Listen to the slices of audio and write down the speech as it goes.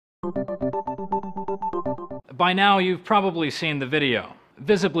By now, you've probably seen the video.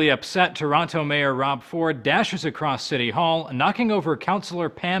 Visibly upset, Toronto Mayor Rob Ford dashes across City Hall, knocking over Councillor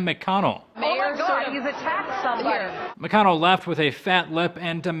Pam McConnell. Mayor, he's attacked somebody. McConnell left with a fat lip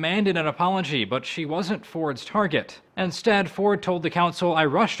and demanded an apology, but she wasn't Ford's target. Instead, Ford told the council, "I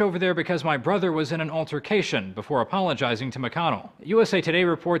rushed over there because my brother was in an altercation," before apologizing to McConnell. USA Today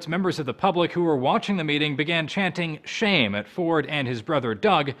reports members of the public who were watching the meeting began chanting shame at Ford and his brother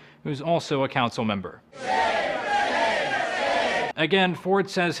Doug, who's also a council member. Again, Ford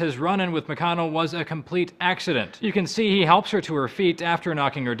says his run-in with McConnell was a complete accident. You can see he helps her to her feet after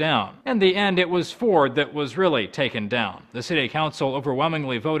knocking her down. In the end, it was Ford that was really taken down. The city council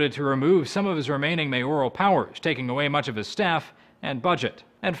overwhelmingly voted to remove some of his remaining mayoral powers, taking away much of his staff and budget.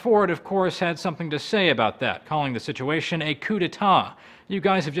 And Ford, of course, had something to say about that, calling the situation a coup d'etat. "You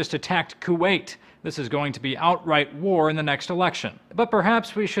guys have just attacked Kuwait. This is going to be outright war in the next election." But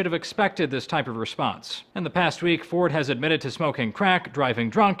perhaps we should have expected this type of response. In the past week, Ford has admitted to smoking crack, driving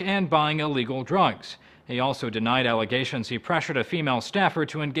drunk, and buying illegal drugs. He also denied allegations he pressured a female staffer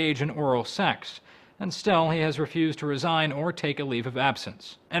to engage in oral sex. And still, he has refused to resign or take a leave of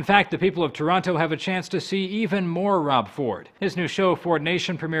absence. In fact, the people of Toronto have a chance to see even more Rob Ford. His new show, Ford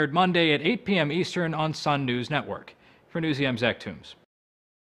Nation, premiered Monday at 8 p.m. Eastern on Sun News Network. For Newsy, I'm Zach Toombs.